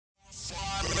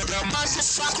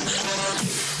What's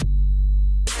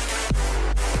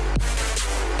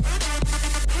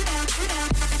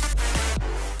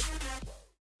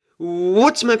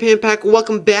my PandaPack?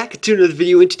 Welcome back to another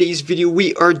video. In today's video,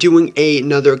 we are doing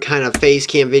another kind of face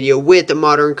cam video with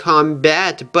Modern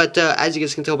Combat. But as you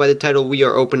guys can tell by the title, we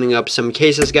are opening up some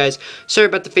cases, guys. Sorry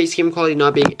about the face cam quality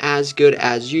not being as good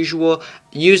as usual.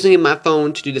 Using my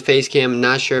phone to do the face cam,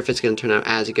 not sure if it's going to turn out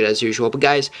as good as usual. But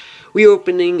guys, we are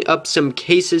opening up some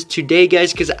cases today,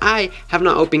 guys, because I have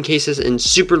not opened cases in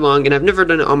super long, and I've never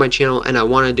done it on my channel, and I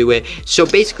want to do it. So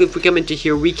basically, if we come into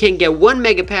here, we can get 1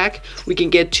 mega pack, we can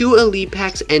get 2 elite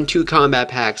packs, and 2 combat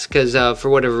packs, because for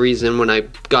whatever reason, when I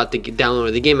got the download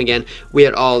of the game again, we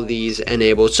had all these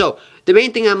enabled. So the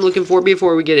main thing I'm looking for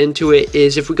before we get into it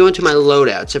is if we go into my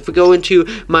loadouts, if we go into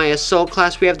my assault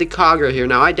class, we have the Cogger here.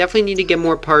 Now, I definitely need to get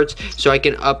more parts so I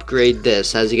can upgrade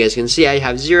this. As you guys can see, I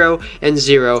have 0 and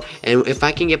 0, and if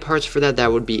I can get parts for that,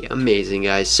 that would be amazing,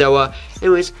 guys. So,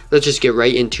 anyways, let's just get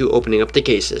right into opening up the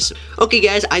cases. Okay,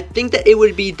 guys, I think that it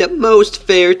would be the most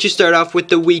fair to start off with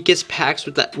the weakest packs,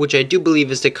 with that, which I do believe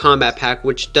is the combat pack,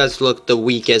 which does look the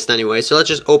weakest anyway. So let's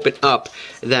just open up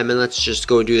them, and let's just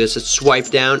go do this. Let's swipe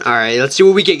down. Alright, let's see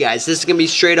what we get, guys. This is gonna be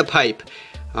straight up hype.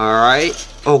 Alright.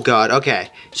 Oh god, okay.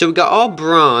 So we got all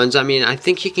bronze. I mean, I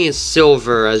think you can get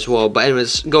silver as well, but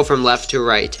anyways, go from left to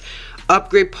right.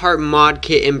 Upgrade part mod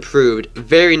kit improved.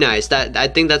 Very nice. I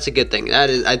think that's a good thing. That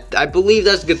is, I believe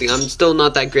that's a good thing. I'm still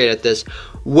not that great at this.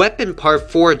 Weapon part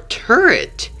for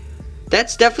turret.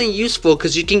 That's definitely useful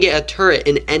because you can get a turret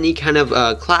in any kind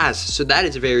of class, so that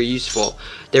is very useful.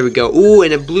 There we go. Ooh,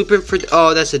 and a blueprint for,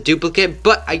 oh, that's a duplicate,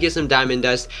 but I get some diamond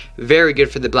dust. Very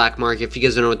good for the black market. If you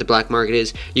guys don't know what the black market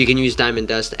is, you can use diamond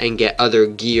dust and get other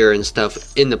gear and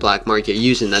stuff in the black market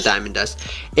using that diamond dust.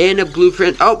 And a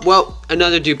blueprint. Oh, well,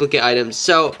 another duplicate item.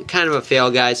 So, kind of a fail,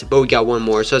 guys, but we got one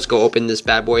more. So let's go open this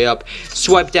bad boy up.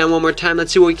 Swipe down one more time.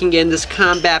 Let's see what we can get in this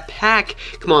combat pack.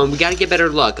 Come on, we got to get better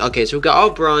luck. Okay, so we got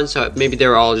all bronze, so maybe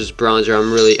they're all just bronze, or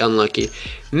I'm really unlucky.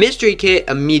 Mystery kit,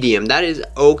 a medium. That is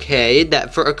okay.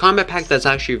 That for a combat pack, that's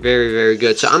actually very, very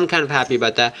good. So I'm kind of happy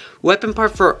about that. Weapon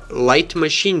part for light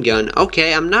machine gun.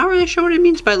 Okay, I'm not really sure what it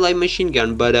means by light machine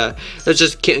gun, but let's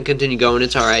just continue going.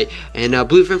 It's alright. And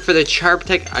blueprint for the Sharp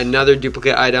Tech, another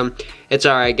duplicate item. It's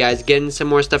alright, guys. Getting some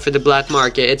more stuff for the black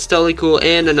market. It's totally cool.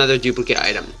 And another duplicate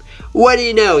item. What do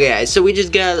you know, guys? So we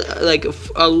just got like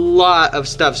a lot of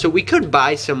stuff. So we could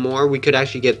buy some more. We could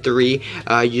actually get 3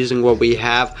 using what we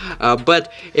have.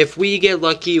 But if we get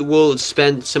lucky, we'll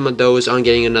spend some of those on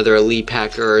getting another elite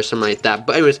pack or something like that.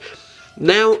 But anyways,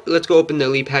 now let's go open the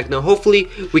elite pack. Now hopefully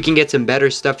we can get some better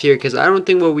stuff here, because I don't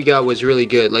think what we got was really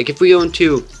good. Like if we go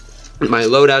into my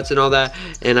loadouts and all that,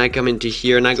 and I come into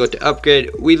here and I go to upgrade,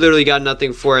 we literally got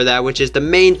nothing for that, which is the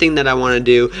main thing that I want to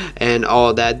do, and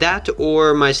all that. That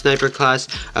or my sniper class,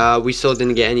 we still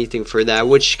didn't get anything for that,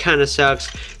 which kind of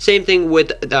sucks. Same thing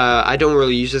with I don't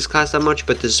really use this class that much,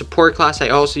 but the support class I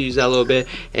also use that a little bit,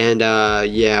 and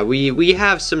yeah, we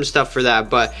have some stuff for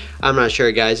that, but I'm not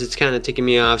sure, guys. It's kind of ticking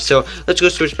me off. So let's go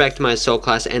switch back to my assault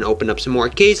class and open up some more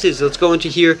cases. Let's go into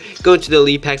here, go into the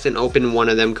elite packs, and open one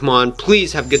of them. Come on,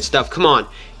 please have good stuff. Come on,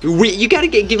 you gotta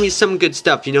give me some good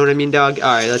stuff, you know what I mean, dog?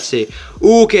 Alright, let's see.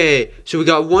 Okay, so we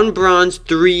got 1 bronze,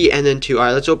 3, and then 2.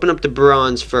 Alright, let's open up the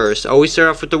bronze first. Always start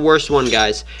off with the worst one,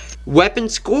 guys. Weapon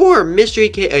score, mystery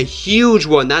kit, a huge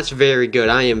one. That's very good.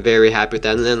 I am very happy with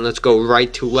that. And then let's go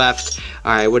right to left.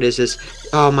 Alright, what is this?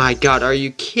 Oh my god, are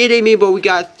you kidding me? But we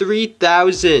got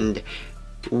 3,000.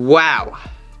 Wow.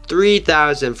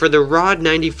 3,000 for the Rod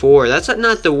 94. That's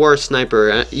not the worst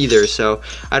sniper either, so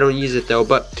I don't use it though.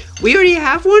 But we already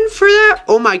have one for that.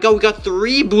 Oh my god, we got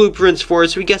 3 blueprints for it,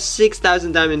 so we got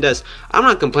 6,000 diamond dust. I'm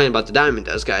not complaining about the diamond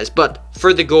dust, guys, but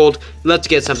for the gold, let's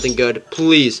get something good,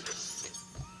 please.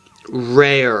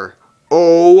 Rare.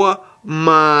 Oh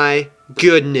my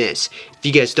goodness. If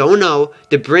you guys don't know,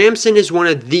 the Bramson is one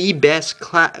of the best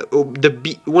guns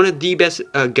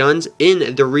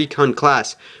in the recon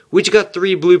class. We just got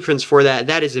 3 blueprints for that.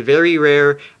 That is very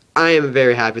rare. I am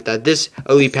very happy with that. This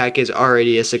elite pack is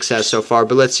already a success so far,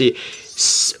 but let's see.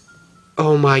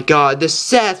 Oh my god, the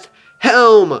Seth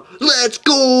helm. Let's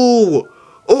go.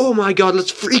 Oh my god,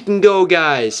 let's freaking go,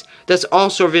 guys. That's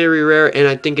also very rare, and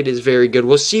I think it is very good.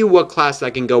 We'll see what class I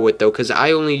can go with, though, because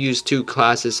I only use 2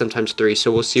 classes, sometimes 3,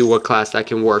 so we'll see what class I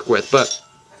can work with. But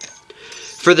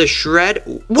for the shred,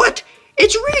 what?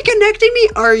 It's reconnecting me?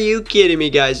 Are you kidding me,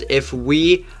 guys? If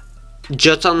we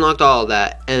just unlocked all of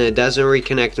that, and it doesn't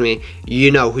reconnect me,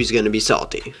 you know who's going to be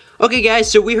salty. Okay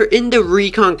guys, so we are in the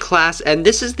recon class, and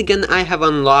this is the gun that I have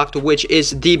unlocked, which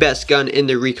is the best gun in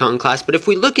the recon class. But if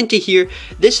we look into here,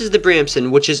 this is the Bramson,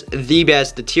 which is the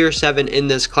best, the tier 7 in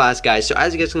this class, guys. So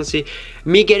as you guys can see,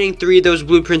 me getting 3 of those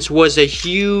blueprints was a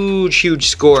huge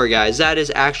score, guys. That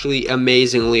is actually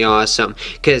amazingly awesome,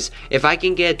 because if I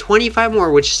can get 25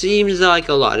 more, which seems like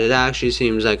a lot, it actually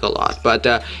seems like a lot, but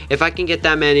if I can get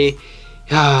that many,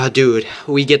 dude,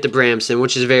 we get the Bramson,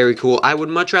 which is very cool. I would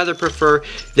much rather prefer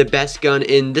the best gun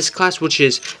in this class, which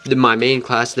is my main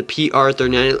class, the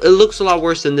PR39. It looks a lot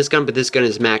worse than this gun, but this gun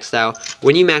is maxed out.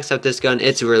 When you max out this gun,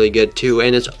 it's really good too,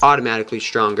 and it's automatically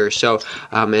stronger, so,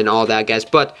 and all that, guys.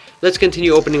 But let's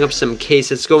continue opening up some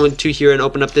cases. Let's go into here and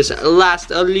open up this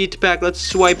last elite pack. Let's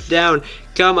swipe down.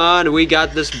 Come on, we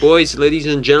got this, boys, ladies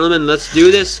and gentlemen. Let's do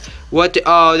this.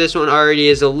 Oh, this one already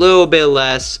is a little bit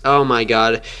less. Oh my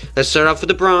god. Let's start off with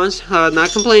the bronze.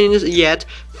 Not complaining yet.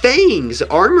 Fangs,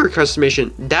 armor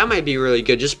customization. That might be really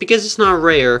good. Just because it's not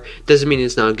rare doesn't mean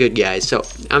it's not good, guys. So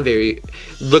I'm very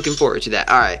looking forward to that.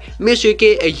 Alright, mystery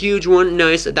kit, a huge one.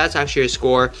 Nice. That's actually a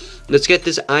score. Let's get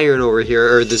this iron over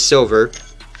here, or the silver.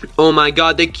 Oh my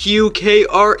god, the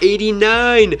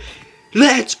QKR89.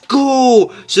 Let's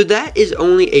go! So that is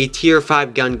only a tier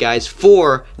 5 gun, guys,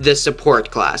 for the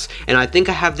support class. And I think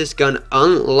I have this gun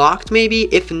unlocked, maybe.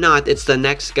 If not, it's the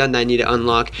next gun that I need to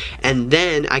unlock, and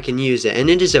then I can use it. And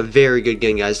it is a very good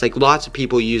gun, guys. Like, lots of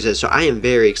people use it, so I am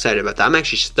very excited about that. I'm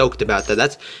actually stoked about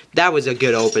that. That was a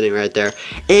good opening right there.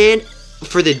 And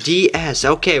for the DS,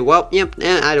 okay, well, yep,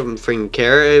 I don't freaking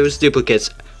care. It was duplicates.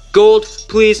 Gold,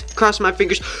 please, cross my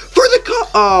fingers for the cog.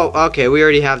 Oh, okay, we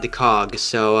already have the cog.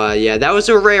 So, yeah, that was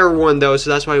a rare one, though, so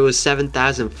that's why it was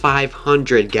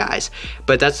 7,500, guys.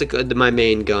 But that's my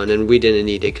main gun, and we didn't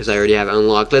need it because I already have it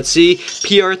unlocked. Let's see,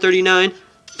 PR39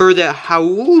 for the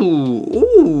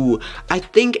ooh, I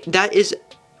think that is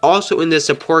also in the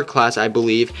support class, I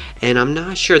believe, and I'm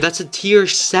not sure. That's a tier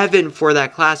 7 for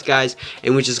that class, guys,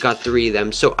 and we just got 3 of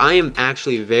them. So I am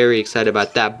actually very excited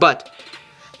about that, but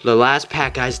the last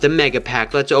pack, guys, the mega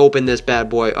pack. Let's open this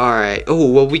bad boy. Alright.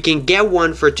 Oh, well, we can get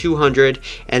one for 200,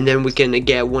 and then we can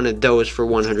get one of those for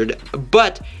 100.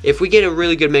 But if we get a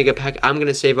really good mega pack, I'm going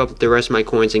to save up the rest of my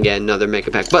coins and get another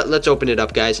mega pack. But let's open it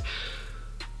up, guys.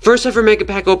 First ever mega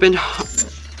pack open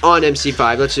on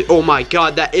MC5. Let's see. Oh my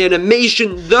god, that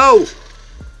animation, though.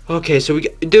 Okay, so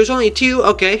there's only 2.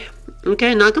 Okay.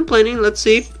 Okay, not complaining. Let's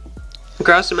see.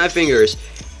 Crossing my fingers.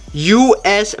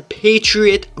 U.S.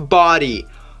 Patriot body.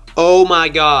 Oh my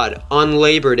god, on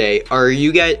Labor Day. Are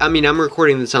you guys, I mean, I'm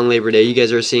recording this on Labor Day. You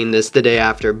guys are seeing this the day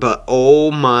after, but oh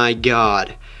my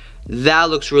god. That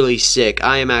looks really sick.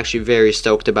 I am actually very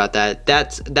stoked about that.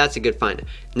 That's a good find.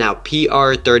 Now,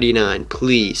 PR39,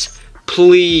 please.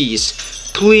 Please.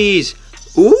 Please.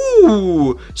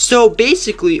 Ooh. So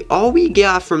basically, all we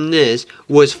got from this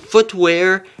was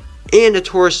footwear and a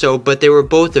torso, but they were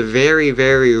both very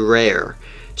rare.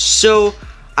 So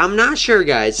I'm not sure,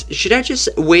 guys. Should I just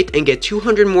wait and get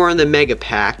 200 more on the mega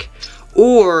pack,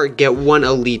 or get one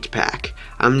elite pack?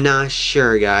 I'm not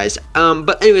sure, guys.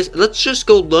 But anyways, let's just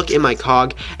go look in my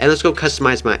cog, and let's go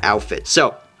customize my outfit.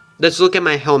 So let's look at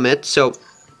my helmet. So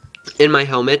in my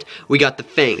helmet, we got the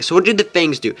fangs. So what did the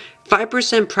fangs do?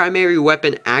 5% primary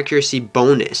weapon accuracy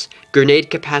bonus. Grenade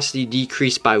capacity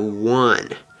decreased by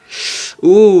 1.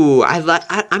 Ooh, I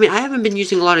mean, I haven't been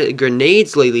using a lot of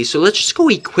grenades lately, so let's just go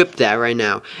equip that right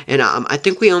now. And I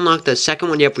think we unlocked the second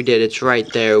one. Yep, we did. It's right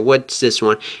there. What's this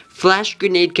one? Flash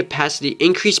grenade capacity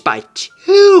increased by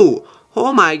 2.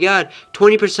 Oh my god,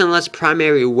 20% less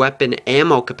primary weapon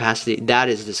ammo capacity. That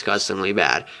is disgustingly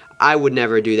bad. I would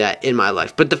never do that in my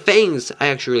life. But the fangs, I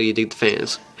actually really dig the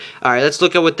fangs. Alright, let's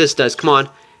look at what this does. Come on.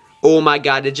 Oh my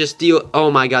god, it just oh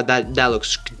my god, that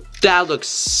looks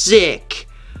sick.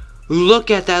 Look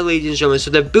at that, ladies and gentlemen.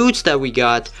 So the boots that we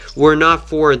got were not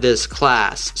for this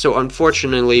class, so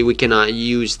unfortunately we cannot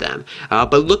use them.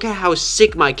 But look at how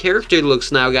sick my character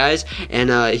looks now, guys,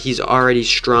 and he's already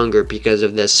stronger because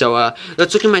of this. So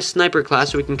let's look at my sniper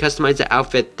class so we can customize the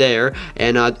outfit there.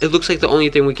 And it looks like the only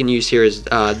thing we can use here is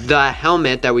the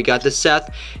helmet that we got. The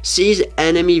Seth sees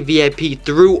enemy VIP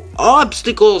through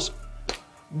obstacles.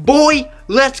 Boy,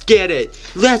 let's get it.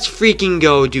 Let's freaking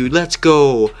go, dude. Let's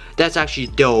go. That's actually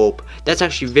dope. That's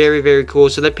actually very cool.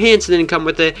 So the pants didn't come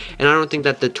with it, and I don't think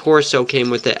that the torso came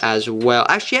with it as well.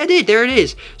 Actually, I did. There it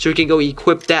is. So we can go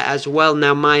equip that as well.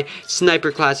 Now my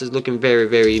sniper class is looking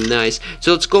very nice.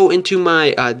 So let's go into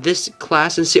my this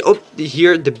class and see. Oh,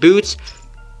 here the boots.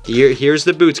 Here's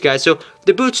the boots, guys. So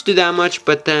the boots do that much,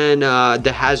 but then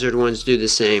the hazard ones do the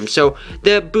same. So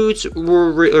the boots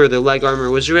or the leg armor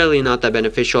was really not that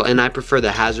beneficial, and I prefer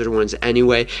the hazard ones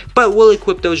anyway. But we'll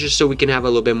equip those just so we can have a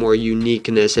little bit more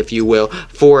uniqueness, if you will,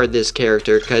 for this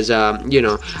character, because you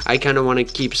know, I kind of want to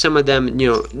keep some of them, you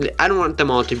know, I don't want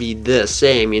them all to be the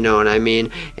same, you know what I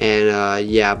mean? And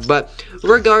yeah, but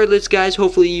regardless, guys,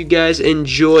 hopefully you guys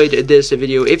enjoyed this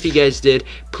video. If you guys did,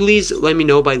 please let me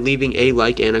know by leaving a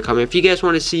like and a comment. If you guys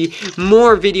want to see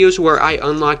more videos where I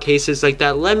unlock cases like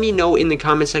that, let me know in the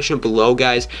comment section below,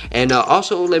 guys. And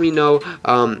also let me know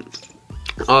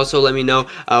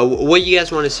what you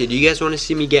guys want to see. Do you guys want to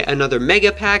see me get another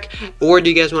mega pack, or do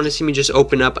you guys want to see me just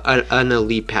open up an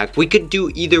elite pack? We could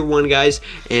do either one, guys,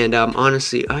 and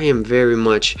honestly, I am very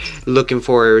much looking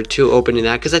forward to opening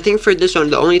that, because I think for this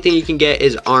one the only thing you can get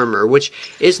is armor, which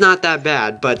is not that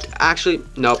bad. But actually,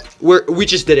 no, we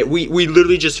just did it. We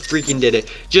literally just freaking did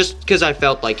it, just because I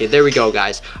felt like it. There we go,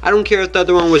 guys. I don't care if the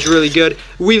other one was really good.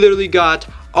 We literally got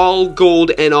all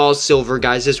gold and all silver,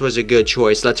 guys. This was a good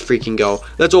choice. Let's freaking go.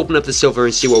 Let's open up the silver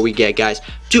and see what we get, guys.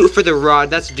 2 for the rod.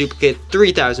 That's a duplicate.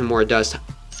 3,000 more dust.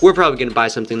 We're probably gonna buy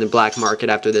something in the black market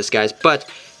after this, guys. But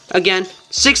again,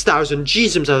 6,000.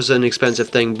 Jesus, that was an expensive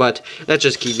thing. But let's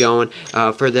just keep going.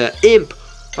 For the imp.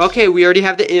 Okay, we already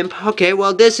have the imp. Okay,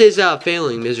 well, this is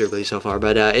failing miserably so far,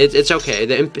 but it's okay.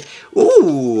 The imp.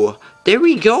 Ooh. There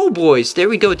we go, boys. There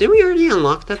we go. Didn't we already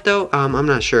unlock that, though? I'm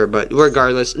not sure, but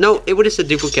regardless. No, it would have said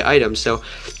duplicate item. So,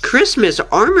 Christmas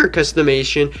armor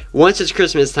customization. Once it's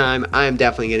Christmas time, I am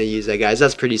definitely going to use that, guys.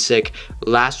 That's pretty sick.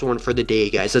 Last one for the day,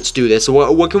 guys. Let's do this.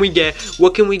 What can we get?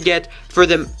 What can we get for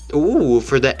the... Ooh,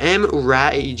 for the M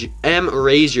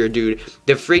Razor, dude.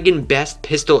 The friggin' best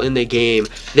pistol in the game.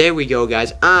 There we go,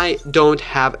 guys. I don't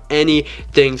have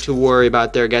anything to worry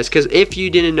about there, guys. Because if you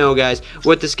didn't know, guys,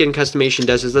 what the skin customization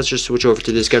does is, let's just switch over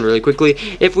to this gun really quickly.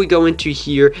 If we go into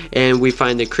here and we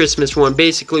find the Christmas one,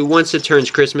 basically once it turns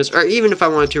Christmas, or even if I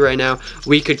wanted to right now,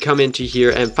 we could come into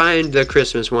here and find the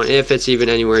Christmas one, if it's even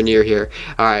anywhere near here.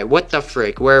 Alright, what the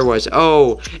frick? Where was...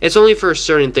 Oh, it's only for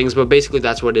certain things, but basically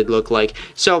that's what it looked like.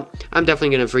 So, I'm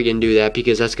definitely gonna freaking do that,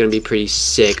 because that's gonna be pretty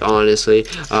sick, honestly.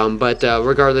 But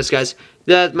regardless, guys,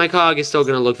 that my cog is still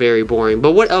gonna look very boring.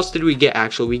 But what else did we get?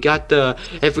 Actually, we got the...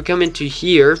 If we come into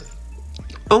here...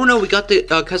 Oh no, we got the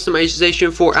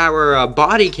customization for our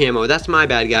body camo. That's my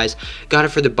bad, guys. Got it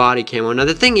for the body camo. Now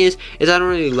the thing is I don't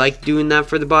really like doing that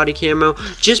for the body camo,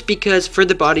 just because for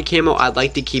the body camo I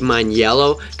like to keep mine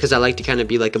yellow, because I like to kind of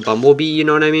be like a bumblebee, you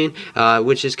know what I mean?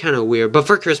 Which is kind of weird. But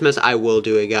for Christmas I will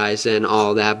do it, guys, and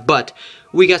all that. But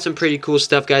we got some pretty cool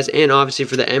stuff, guys, and obviously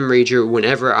for the M Rager,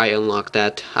 whenever I unlock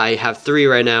that, I have 3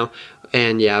 right now,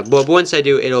 and yeah, but once I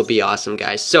do, it'll be awesome,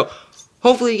 guys. So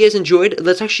hopefully you guys enjoyed.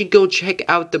 Let's actually go check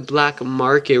out the black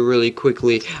market really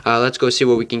quickly. Let's go see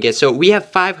what we can get. So we have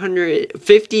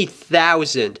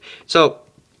 550,000. So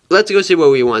let's go see what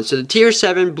we want. So the tier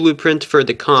 7 blueprint for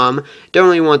the comm. Don't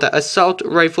really want that. Assault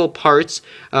rifle parts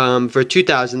for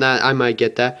 2,000. That I might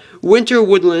get that. Winter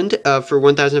woodland for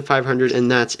 1,500, and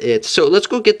that's it. So let's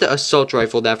go get the assault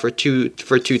rifle that for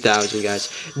 2,000, guys.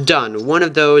 Done. One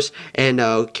of those, and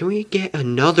can we get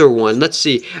another one? Let's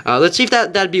see. Let's see if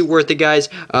that'd be worth it, guys.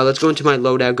 Let's go into my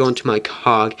loadout, go into my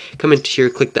cog, come into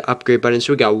here, click the upgrade button.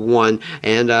 So we got one,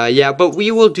 and yeah, but we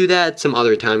will do that some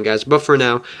other time, guys. But for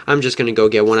now, I'm just gonna go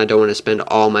get one. I don't want to spend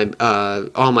all my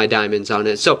diamonds on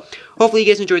it. So hopefully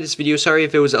you guys enjoyed this video. Sorry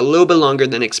if it was a little bit longer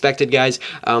than expected, guys.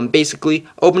 Basically,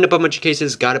 opened up a bunch of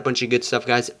cases, got a bunch of good stuff,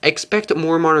 guys. Expect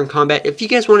more Modern Combat. If you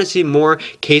guys want to see more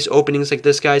case openings like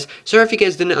this, guys, sorry if you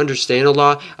guys didn't understand a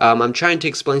lot. I'm trying to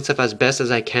explain stuff as best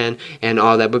as I can and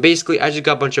all that. But basically, I just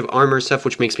got a bunch of armor stuff,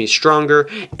 which makes me stronger,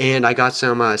 and I got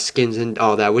some skins and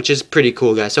all that, which is pretty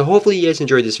cool, guys. So hopefully you guys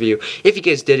enjoyed this video. If you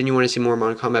guys did and you want to see more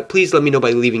Modern Combat, please let me know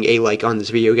by leaving a like on this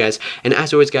video, guys. And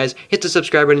as always, guys, hit the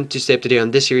subscribe button to stay up to date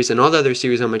on this series and all the other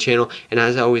series on my channel. And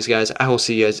as always, guys, I will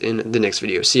see you guys in the next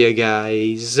video. See you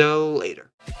guys later.